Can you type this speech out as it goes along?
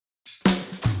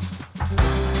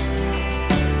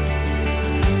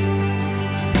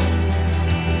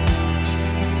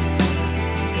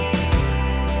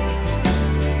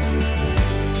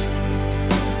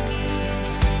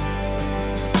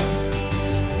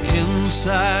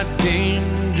inside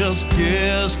game just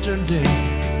yesterday.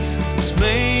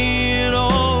 Dismayed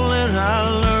all that I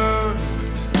learned.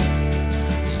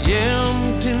 The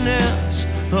emptiness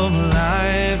of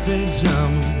life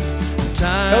examined.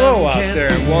 Hello out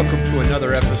there, and welcome to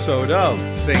another episode of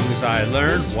Things I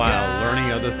Learned While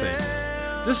Learning Other Things.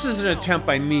 This is an attempt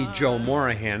by me, Joe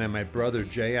Morahan, and my brother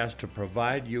J.S. to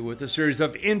provide you with a series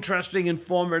of interesting,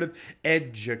 informative,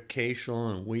 educational,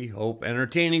 and we hope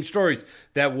entertaining stories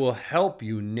that will help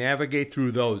you navigate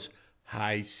through those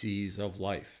high seas of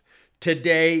life.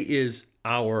 Today is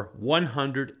our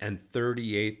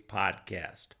 138th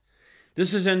podcast.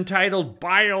 This is entitled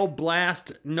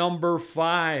BioBlast Number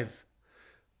 5.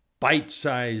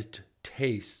 Bite-sized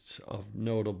tastes of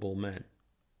notable men,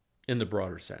 in the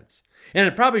broader sense. And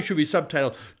it probably should be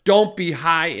subtitled, Don't Be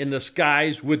High in the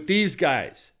Skies with These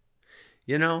Guys.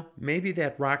 You know, maybe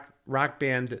that rock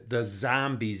band, the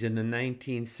Zombies in the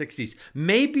 1960s,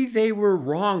 maybe they were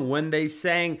wrong when they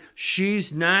sang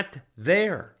She's Not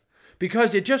There.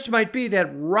 Because it just might be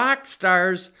that rock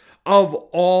stars of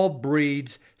all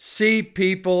breeds see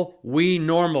people we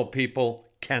normal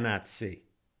people cannot see.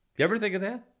 You ever think of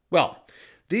that? Well,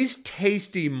 these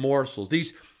tasty morsels,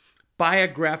 these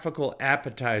biographical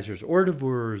appetizers, hors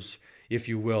d'oeuvres, if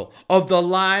you will, of the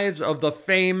lives of the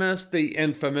famous, the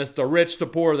infamous, the rich, the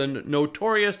poor, the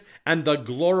notorious, and the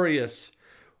glorious,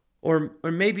 or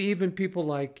maybe even people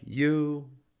like you,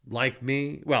 like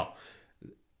me. Well,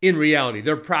 in reality,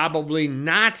 they're probably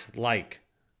not like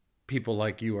people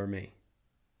like you or me.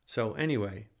 So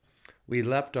anyway, we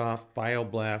left off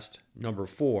BioBlast number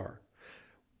 4.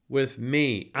 With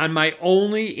me on my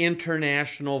only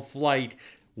international flight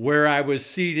where I was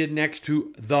seated next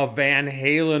to the Van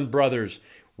Halen brothers,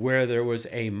 where there was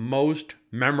a most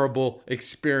memorable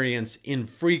experience in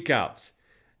freakouts.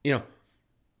 You know,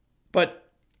 but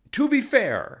to be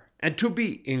fair and to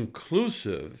be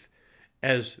inclusive,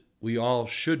 as we all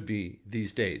should be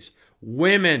these days,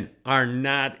 women are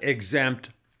not exempt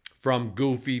from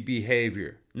goofy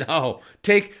behavior. No,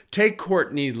 take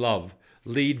Courtney Love,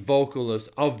 lead vocalist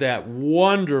of that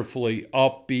wonderfully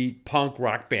upbeat punk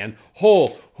rock band,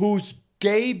 Hole, whose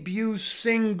debut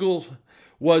single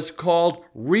was called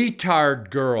Retard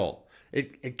Girl.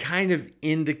 It kind of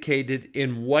indicated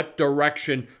in what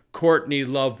direction Courtney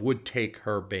Love would take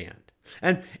her band.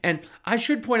 And I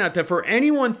should point out that for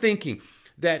anyone thinking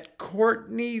that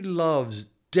Courtney Love's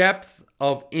depth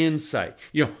of insight,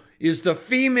 is the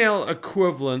female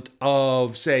equivalent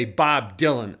of, say, Bob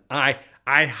Dylan, I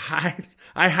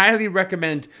highly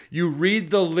recommend you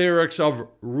read the lyrics of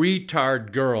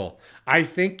Retard Girl. I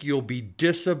think you'll be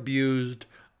disabused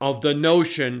of the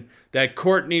notion that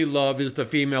Courtney Love is the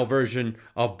female version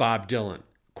of Bob Dylan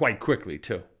quite quickly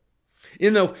too.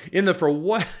 In the for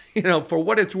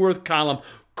what it's worth column,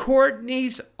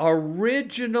 Courtney's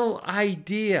original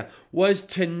idea was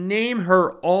to name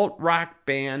her alt-rock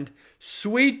band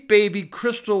Sweet Baby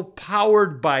Crystal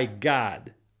Powered by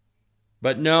God.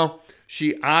 But no,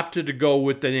 she opted to go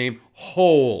with the name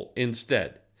Hole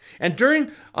instead. And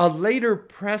during a later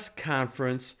press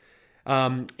conference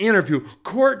interview,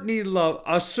 Courtney Love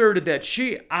asserted that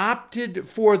she opted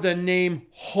for the name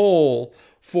Hole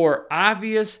for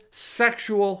obvious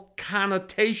sexual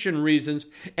connotation reasons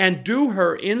and due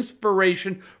her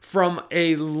inspiration from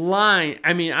a line.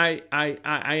 I mean, I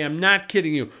am not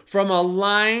kidding you. From a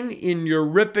line in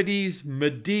Euripides'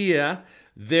 Medea,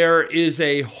 there is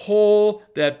a hole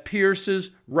that pierces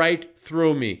right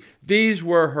through me. These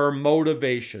were her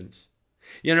motivations.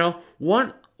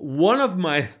 One of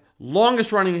my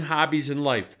longest running hobbies in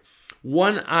life,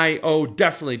 one I owe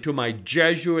definitely to my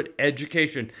Jesuit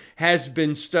education, has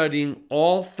been studying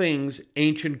all things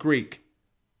ancient Greek.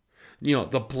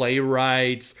 The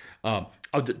playwrights, of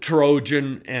the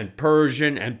Trojan and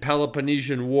Persian and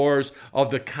Peloponnesian wars,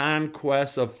 of the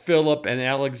conquests of Philip and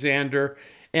Alexander.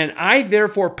 And I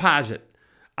therefore posit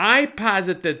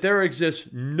that there exists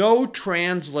no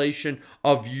translation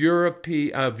of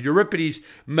Euripides'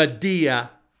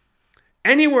 Medea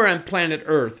anywhere on planet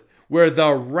Earth where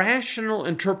the rational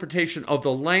interpretation of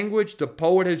the language the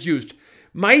poet has used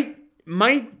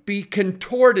might be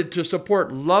contorted to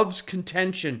support love's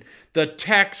contention. The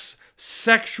text's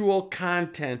sexual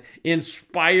content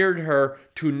inspired her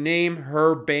to name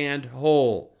her band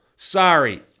Hole.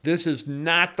 Sorry, this is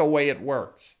not the way it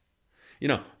works.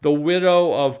 The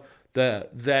widow of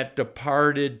that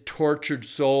departed, tortured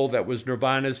soul that was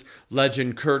Nirvana's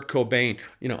legend Kurt Cobain,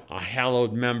 a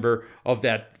hallowed member of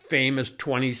that famous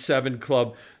 27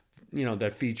 Club,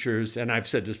 that features, and I've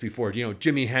said this before,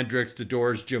 Jimi Hendrix, The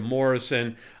Doors, Jim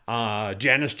Morrison,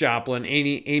 Janis Joplin,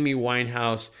 Amy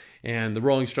Winehouse, and the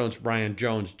Rolling Stones' Brian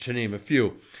Jones, to name a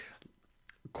few.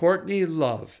 Courtney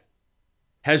Love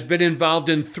has been involved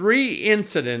in 3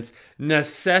 incidents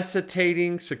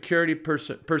necessitating security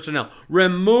personnel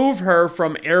remove her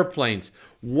from airplanes,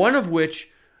 one of which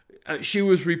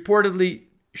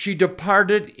she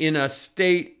departed in a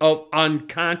state of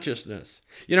unconsciousness.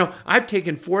 I've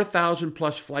taken 4,000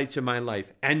 plus flights in my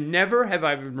life, and never have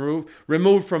I been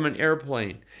removed from an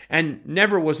airplane, and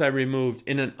never was I removed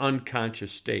in an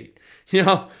unconscious state.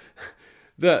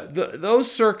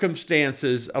 Those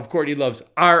circumstances of Courtney Love's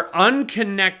are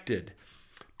unconnected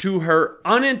to her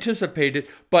unanticipated,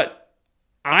 but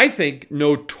I think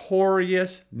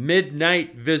notorious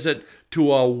midnight visit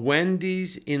to a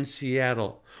Wendy's in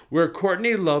Seattle, where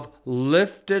Courtney Love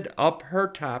lifted up her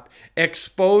top,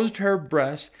 exposed her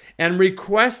breasts, and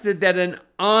requested that an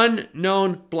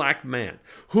unknown black man,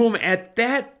 whom at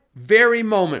that very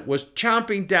moment was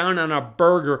chomping down on a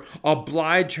burger,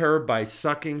 oblige her by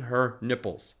sucking her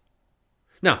nipples.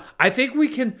 Now, I think we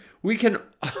can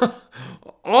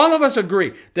all of us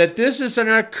agree that this is an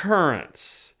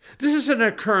occurrence. This is an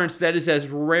occurrence that is as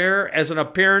rare as an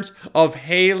appearance of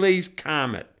Halley's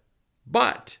Comet.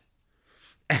 But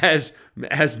as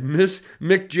Miss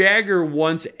Mick Jagger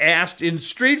once asked in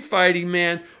Street Fighting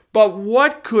Man, but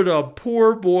what could a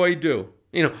poor boy do?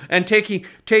 And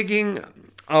taking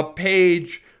a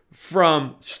page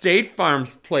from State Farm's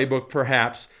playbook,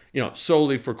 perhaps,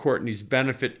 solely for Courtney's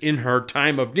benefit in her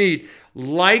time of need,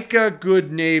 like a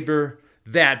good neighbor,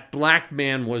 that black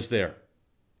man was there.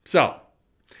 So,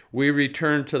 we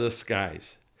return to the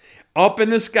skies. Up in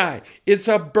the sky, it's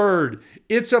a bird,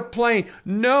 it's a plane.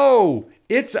 No,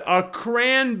 it's a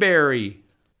cranberry.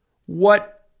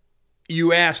 What,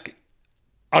 you ask,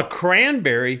 a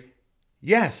cranberry?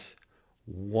 Yes,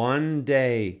 one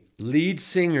day, lead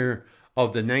singer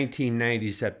of the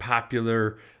 1990s, that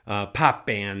popular pop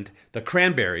band, the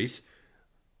Cranberries,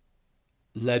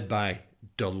 led by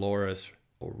Dolores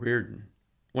O'Riordan,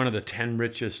 one of the 10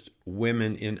 richest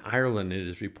women in Ireland, it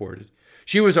is reported.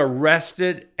 She was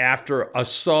arrested after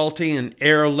assaulting an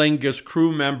Aer Lingus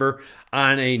crew member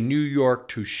on a New York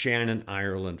to Shannon,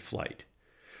 Ireland flight,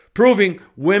 proving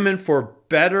women, for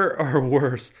better or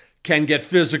worse, can get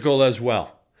physical as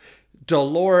well.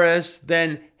 Dolores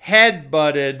then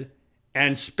headbutted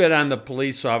and spit on the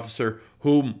police officer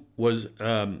whom was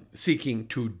seeking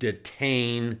to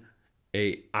detain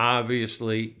a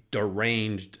obviously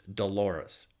deranged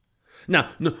Dolores. Now,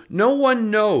 no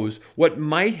one knows what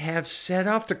might have set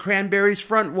off the Cranberries'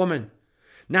 front woman.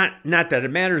 Not that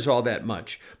it matters all that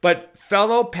much, but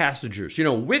fellow passengers,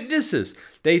 witnesses,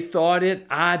 they thought it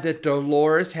odd that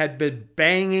Dolores had been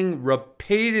banging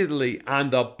repeatedly on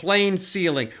the plane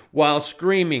ceiling while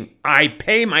screaming, "I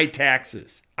pay my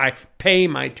taxes. I pay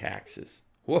my taxes."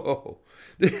 Whoa.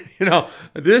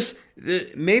 This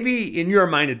maybe in your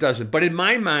mind it doesn't, but in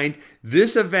my mind,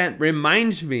 this event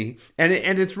reminds me, and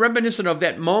it's reminiscent of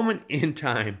that moment in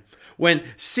time when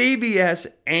CBS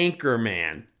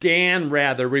anchorman Dan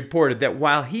Rather reported that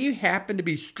while he happened to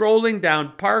be strolling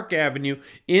down Park Avenue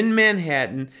in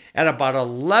Manhattan at about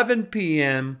 11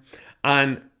 p.m.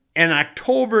 on an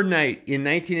October night in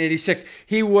 1986,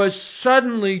 he was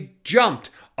suddenly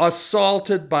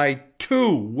assaulted by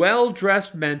 2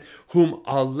 well-dressed men whom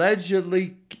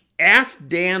allegedly asked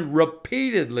Dan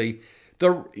repeatedly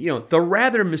the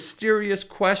rather mysterious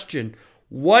question,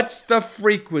 "What's the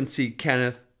frequency,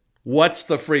 Kenneth? What's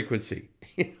the frequency?"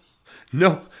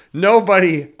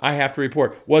 Nobody, I have to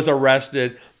report, was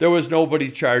arrested. There was nobody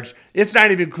charged. It's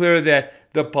not even clear that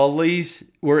the police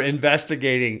were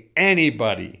investigating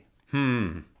anybody.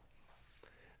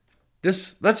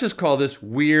 Let's just call this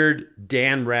weird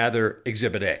Dan Rather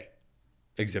Exhibit A.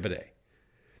 Exhibit A.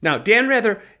 Now, Dan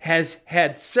Rather has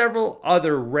had several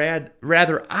other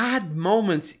rather odd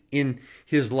moments in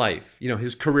his life,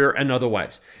 his career and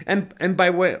otherwise. And by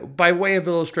way of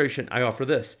illustration, I offer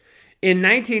this. In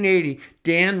 1980,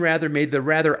 Dan Rather made the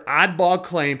rather oddball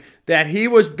claim that he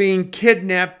was being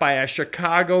kidnapped by a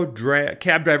Chicago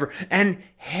cab driver and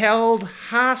held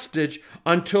hostage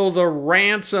until the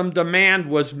ransom demand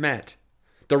was met.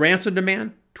 The ransom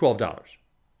demand? $12.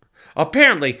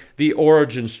 Apparently, the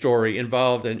origin story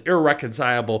involved an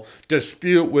irreconcilable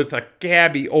dispute with a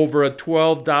cabbie over a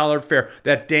 $12 fare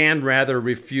that Dan Rather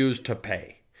refused to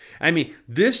pay. I mean,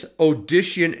 this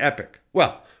Odyssean epic.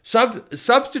 Well,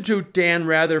 substitute Dan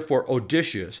Rather for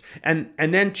Odysseus and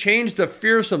then change the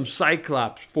fearsome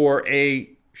Cyclops for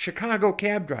a Chicago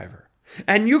cab driver.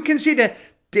 And you can see that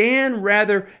Dan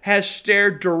Rather has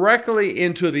stared directly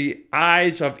into the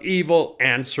eyes of evil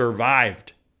and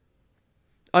survived.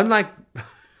 Unlike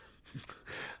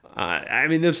I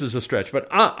mean, this is a stretch, but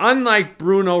unlike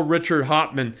Bruno Richard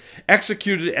Hauptmann,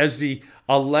 executed as the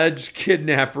alleged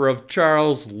kidnapper of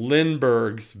Charles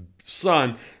Lindbergh's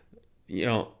son,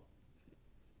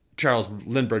 Charles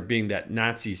Lindbergh being that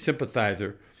Nazi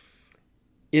sympathizer,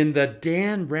 in the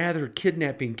Dan Rather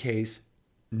kidnapping case,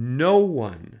 no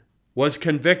one was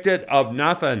convicted of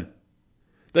nothing.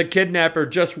 The kidnapper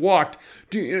just walked.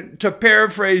 To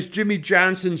paraphrase Jimmy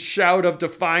Johnson's shout of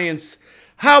defiance,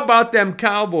 how about them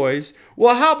cowboys?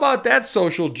 Well, how about that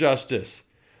social justice?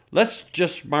 Let's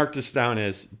just mark this down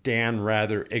as Dan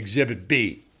Rather Exhibit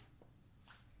B.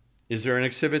 Is there an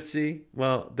Exhibit C?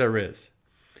 Well, there is.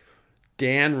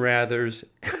 Dan Rather's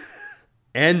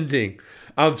ending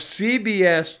of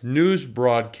CBS News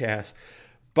broadcast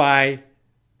by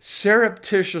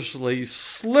surreptitiously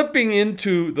slipping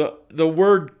into the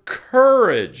word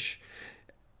courage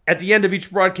at the end of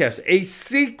each broadcast, a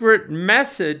secret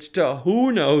message to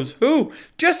who knows who,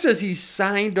 just as he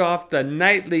signed off the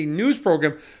nightly news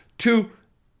program, to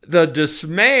the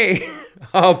dismay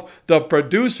of the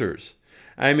producers.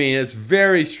 I mean, it's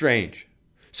very strange.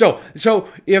 So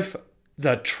if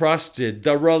the trusted,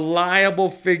 the reliable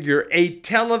figure, a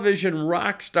television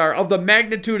rock star of the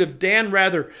magnitude of Dan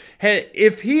Rather,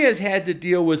 if he has had to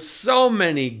deal with so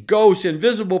many ghosts,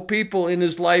 invisible people in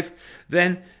his life,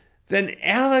 then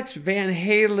Alex Van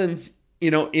Halen's,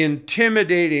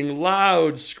 intimidating,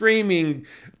 loud, screaming,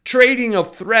 trading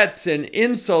of threats and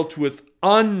insults with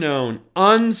unknown,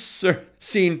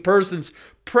 unseen persons,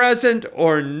 present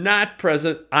or not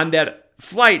present, on that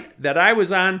flight that I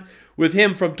was on with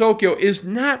him from Tokyo, is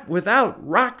not without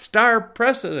rock star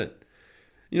precedent.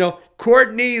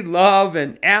 Courtney Love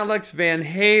and Alex Van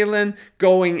Halen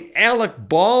going Alec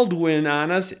Baldwin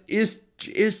on us is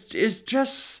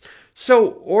just so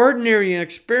ordinary an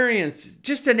experience,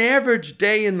 just an average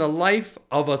day in the life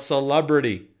of a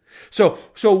celebrity. So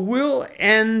we'll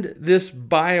end this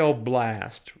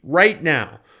bioblast right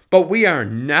now, but we are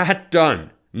not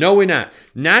done. No, we're not.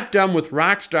 Not done with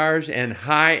rock stars and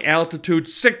high-altitude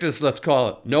sickness, let's call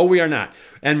it. No, we are not.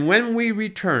 And when we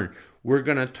return, we're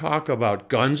going to talk about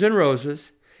Guns N'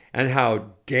 Roses and how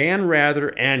Dan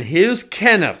Rather and his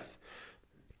Kenneth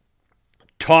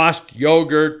tossed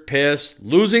yogurt, piss,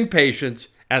 losing patience,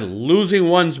 and losing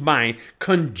one's mind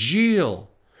congeal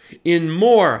in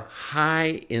more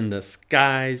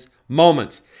high-in-the-skies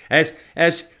moments. As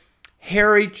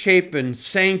Harry Chapin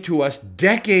sang to us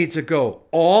decades ago,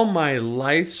 all my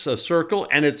life's a circle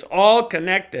and it's all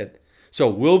connected. So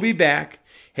we'll be back.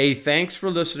 Hey, thanks for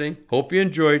listening. Hope you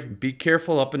enjoyed. Be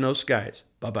careful up in those skies.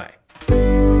 Bye-bye.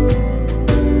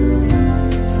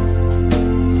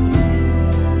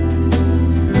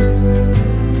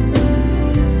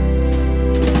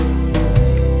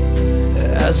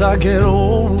 As I get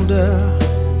older,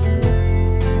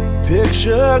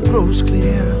 picture grows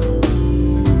clear.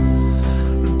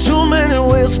 Too many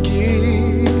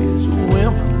whiskeys,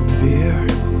 women, and beer.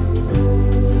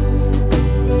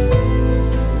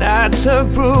 Nights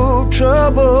have proved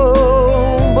trouble,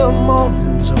 but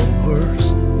mornings are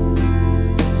worse.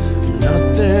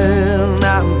 Nothing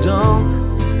I've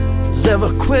done has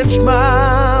ever quenched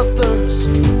my thirst.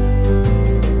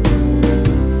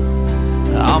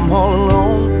 I'm all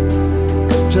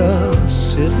alone,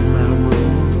 just sit in my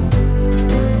room.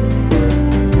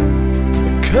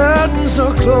 The curtains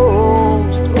are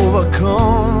closed,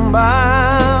 overcome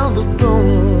by the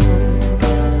gloom.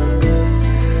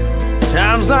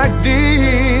 Times like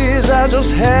these, I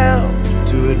just have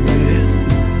to admit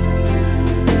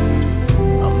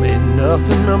I made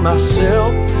nothing of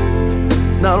myself,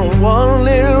 not one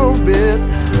little bit.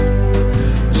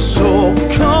 So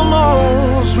come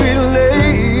on, sweet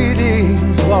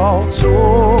ladies, waltz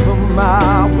over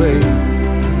my way.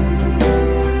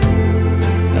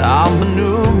 I'm a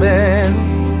new man,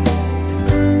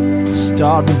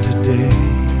 starting today.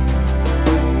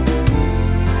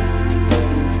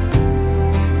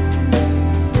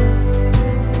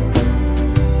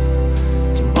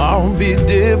 Tomorrow'll be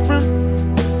different.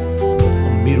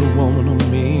 I'll meet a woman of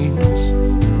means.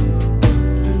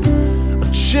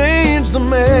 I'll change the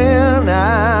man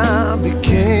I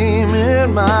became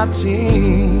in my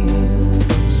teens.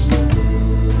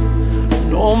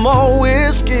 No more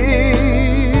whiskeys,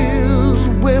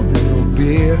 women, or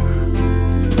beer.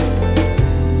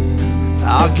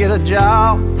 I'll get a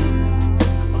job,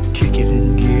 I'll kick it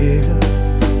in gear.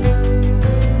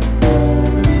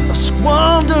 I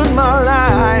squandered my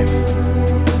life,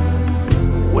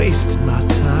 wasted my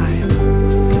time.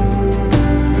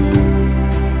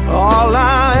 All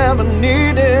I ever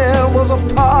needed was a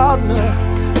partner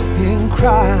in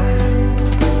crime.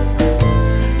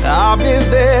 I'll be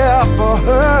there for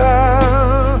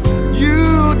her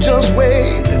just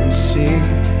wait and see.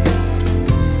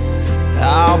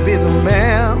 I'll be the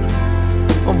man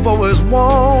I've always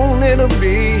wanted to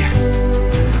be.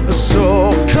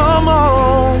 So come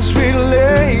on, sweet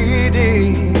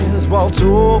ladies, waltz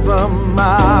over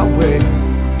my way.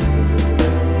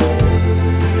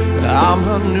 I'm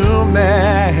a new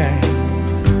man,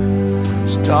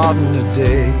 starting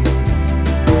today.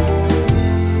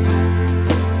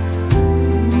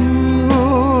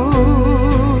 Ooh,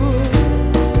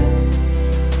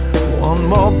 one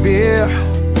more beer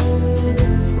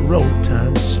for old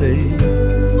time's sake.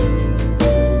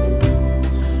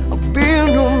 I'll be a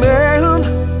new man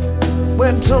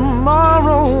when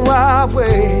tomorrow I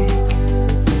wake.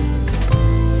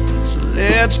 So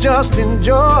let's just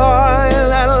enjoy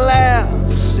that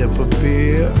last sip of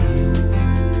beer.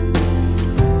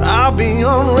 I'll be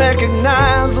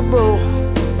unrecognizable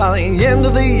by the end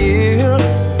of the year.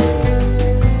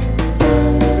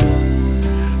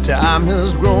 Time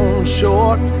has grown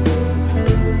short,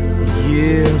 the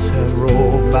years have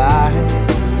rolled by.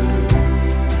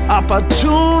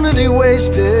 Opportunity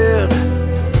wasted,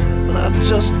 and I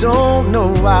just don't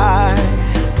know why.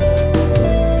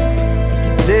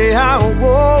 But today I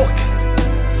woke,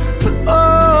 and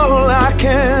all I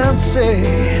can say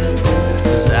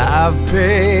is I've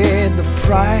paid the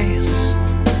price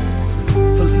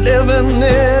for living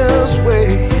this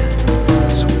way.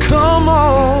 So come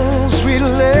on, sweet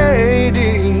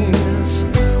ladies,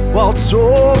 waltz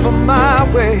over my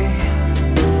way.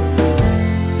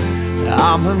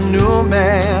 I'm a new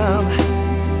man,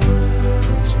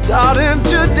 starting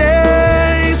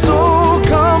today. So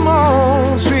come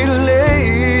on, sweet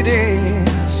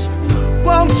ladies,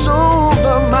 waltz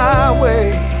over my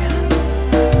way.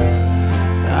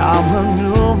 I'm a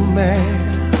new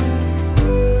man,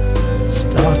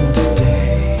 starting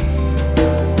today.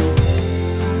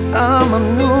 I'm a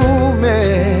new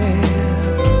man,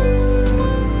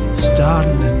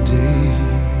 starting today.